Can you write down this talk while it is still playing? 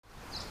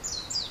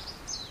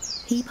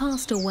He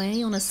passed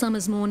away on a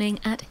summer's morning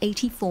at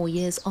 84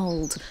 years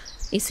old.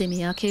 Issey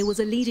Miyake was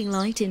a leading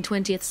light in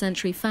 20th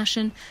century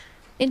fashion.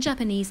 In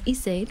Japanese,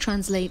 Issey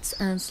translates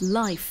as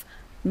life.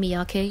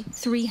 Miyake,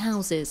 three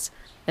houses,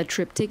 a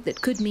triptych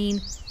that could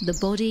mean the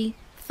body,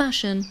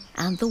 fashion,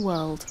 and the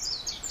world.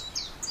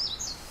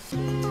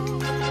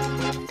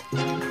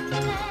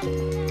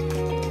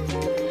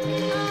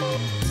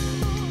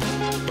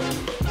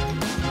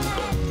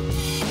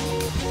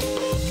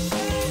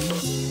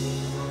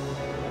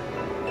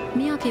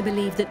 Miyake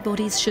believed that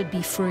bodies should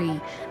be free,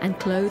 and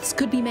clothes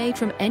could be made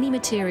from any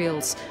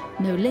materials.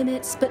 No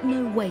limits, but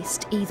no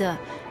waste either.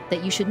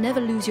 That you should never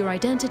lose your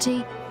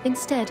identity,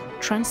 instead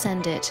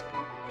transcend it.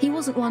 He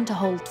wasn't one to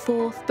hold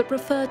forth, but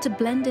preferred to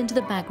blend into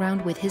the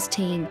background with his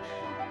team.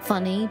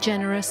 Funny,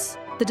 generous,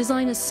 the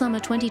designer's summer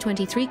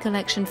 2023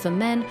 collection for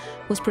men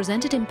was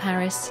presented in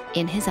Paris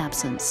in his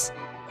absence.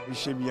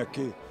 Issey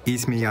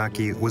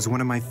Miyake was one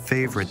of my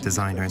favorite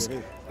designers.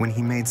 When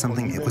he made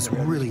something, it was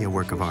really a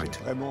work of art,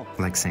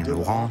 like Saint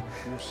Laurent,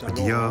 or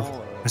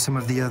Dior, or some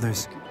of the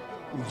others.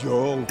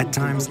 At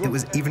times, it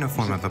was even a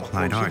form of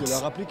applied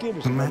arts,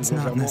 and that's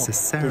not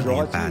necessarily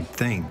a bad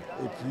thing.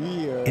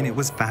 And it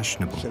was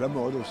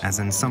fashionable, as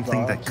in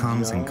something that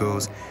comes and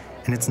goes,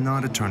 and it's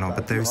not eternal,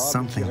 but there's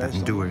something that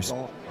endures.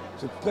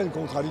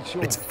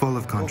 It's full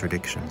of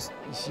contradictions.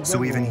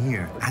 So even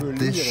here, at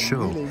this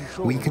show,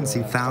 we can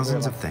see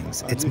thousands of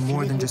things. It's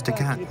more than just a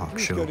catwalk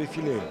show.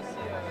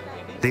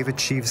 They've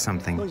achieved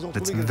something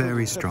that's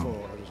very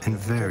strong and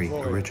very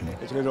original.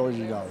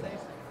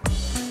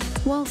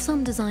 While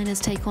some designers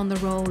take on the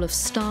role of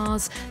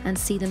stars and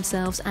see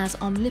themselves as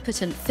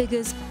omnipotent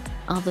figures,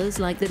 others,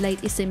 like the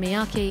late Issey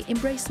Miyake,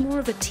 embrace more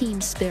of a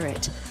team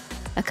spirit,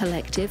 a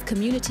collective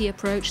community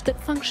approach that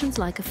functions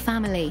like a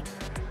family.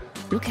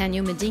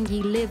 Lucanio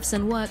Mdingi lives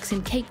and works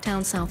in Cape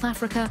Town, South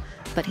Africa,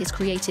 but his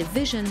creative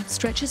vision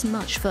stretches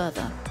much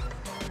further.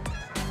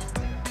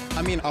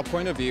 I mean, our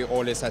point of view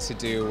always has to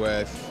do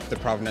with the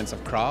provenance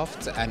of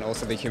craft and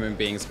also the human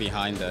beings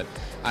behind it.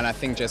 And I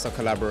think just our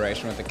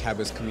collaboration with the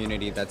Cabos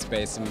community that's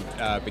based in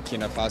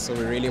Burkina Faso,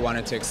 we really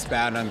wanted to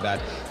expand on that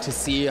to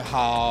see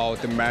how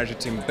the marriage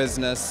between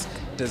business,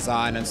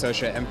 design and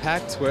social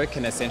impact work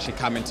can essentially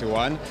come into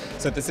one.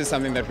 So this is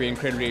something that we're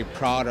incredibly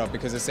proud of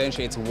because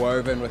essentially it's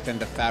woven within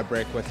the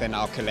fabric within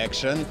our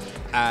collection,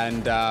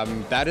 and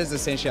that is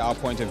essentially our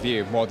point of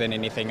view more than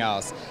anything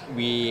else.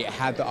 We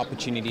had the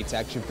opportunity to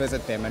actually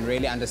visit them and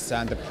really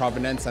understand the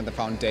provenance and the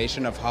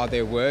foundation of how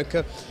they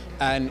work,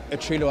 and it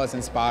truly was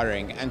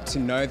inspiring. And to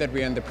know that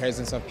we're in the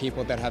presence of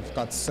people that have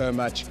got so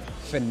much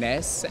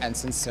finesse and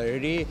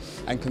sincerity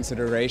and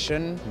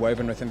consideration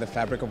woven within the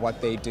fabric of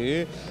what they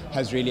do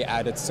has really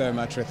added so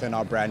much within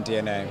our brand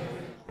DNA.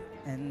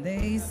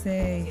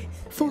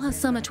 For her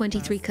Summer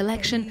 23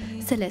 collection,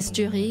 Céleste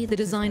Dury, the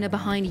designer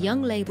behind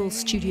young label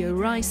Studio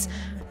Rice,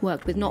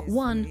 worked with not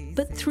one,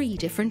 but three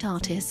different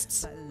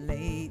artists.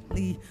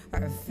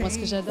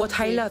 What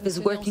I love is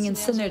working in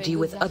synergy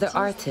with other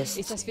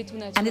artists,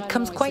 and it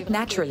comes quite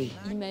naturally.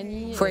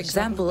 For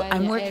example,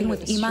 I'm working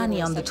with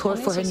Imani on the tour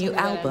for her new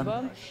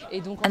album,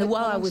 and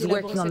while I was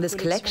working on this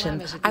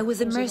collection, I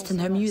was immersed in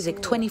her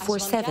music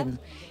 24/7.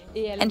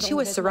 And she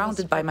was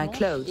surrounded by my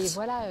clothes.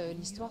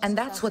 And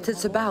that's what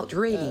it's about,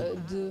 really.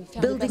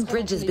 Building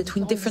bridges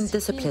between different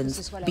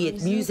disciplines, be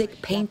it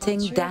music,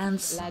 painting,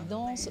 dance.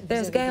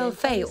 There's Gaël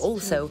Faye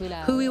also,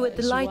 who we were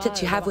delighted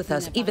to have with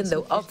us, even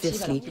though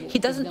obviously he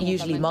doesn't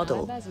usually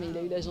model.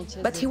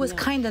 But he was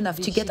kind enough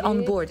to get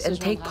on board and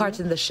take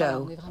part in the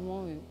show.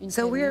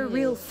 So we're a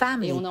real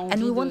family,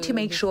 and we want to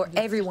make sure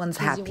everyone's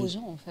happy.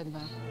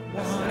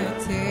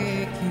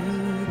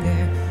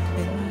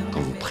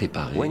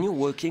 When you're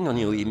working on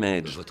your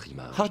image,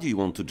 how do you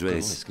want to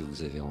dress?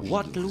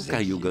 What look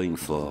are you going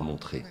for?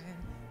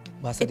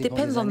 It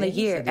depends on the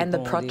year and the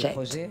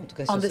project.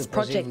 On this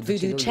project,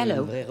 Voodoo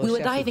Cello, we were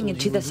diving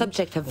into the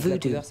subject of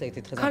voodoo.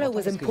 Color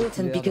was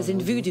important because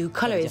in voodoo,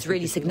 color is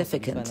really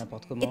significant.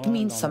 It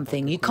means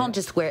something. You can't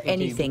just wear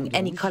anything,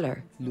 any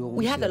color.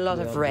 We had a lot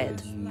of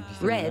red.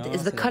 Red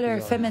is the color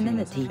of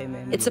femininity.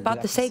 It's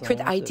about the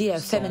sacred idea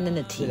of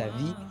femininity.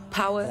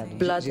 Power,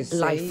 blood,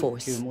 life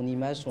force.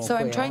 So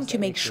I'm trying to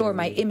make sure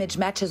my image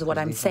matches what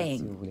I'm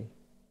saying.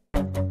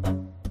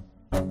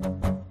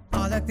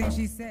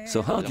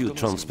 So how do you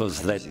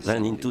transpose that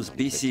then into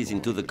pieces,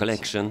 into the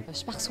collection?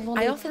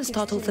 I often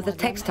start off with the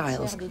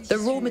textiles, the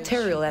raw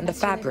material and the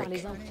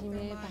fabric.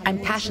 I'm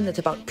passionate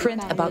about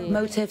print, about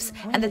motifs,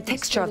 and the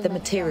texture of the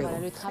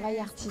material.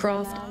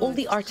 Craft, all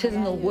the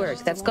artisanal work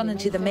that's gone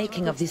into the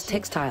making of these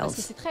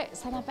textiles.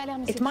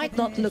 It might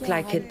not look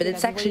like it, but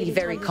it's actually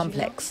very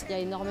complex.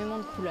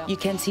 You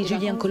can see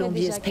Julien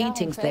Colombier's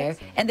paintings there,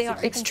 and they are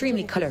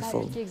extremely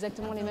colorful.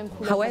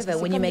 However,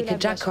 when you make a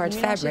jacquard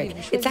fabric,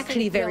 it's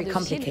actually very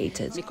complicated.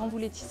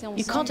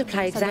 You can't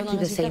apply exactly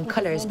the same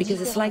colors because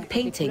it's like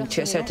painting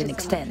to a certain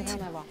extent.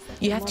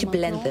 You have to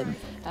blend them.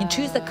 You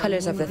choose the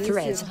colors of the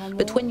threads,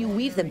 but when you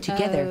weave them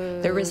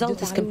together, the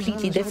result is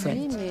completely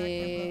different.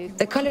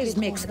 The colors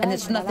mix and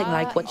it's nothing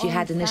like what you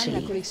had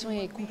initially.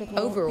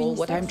 Overall,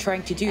 what I'm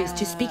trying to do is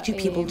to speak to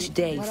people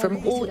today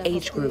from all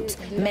age groups,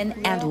 men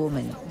and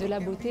women.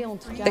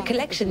 The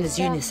collection is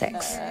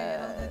unisex.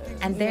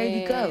 And there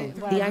you go.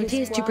 The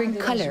idea is to bring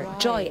color,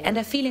 joy and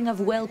a feeling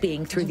of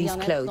well-being through these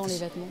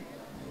clothes.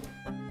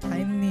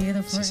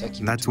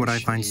 That's what I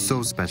find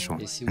so special,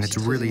 and it's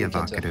really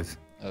evocative.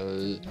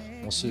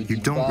 You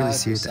don't really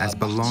see it as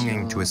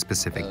belonging to a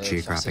specific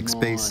geographic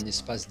space.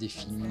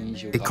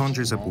 It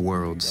conjures up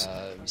worlds,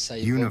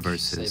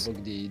 universes,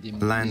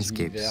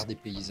 landscapes.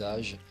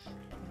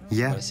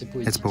 Yeah,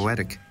 it's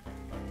poetic.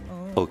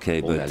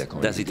 Okay,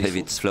 but does it have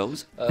its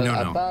flaws?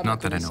 No,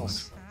 not that I know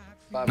of.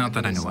 Not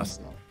that I know of.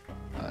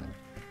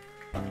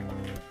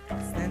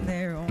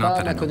 Not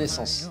that I know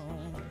of.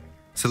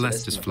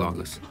 Celeste is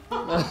flawless.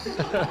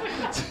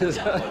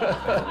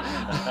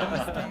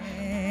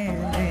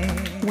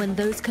 When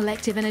those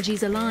collective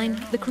energies align,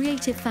 the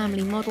creative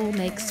family model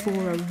makes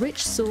for a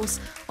rich source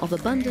of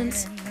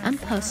abundance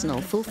and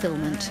personal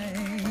fulfillment.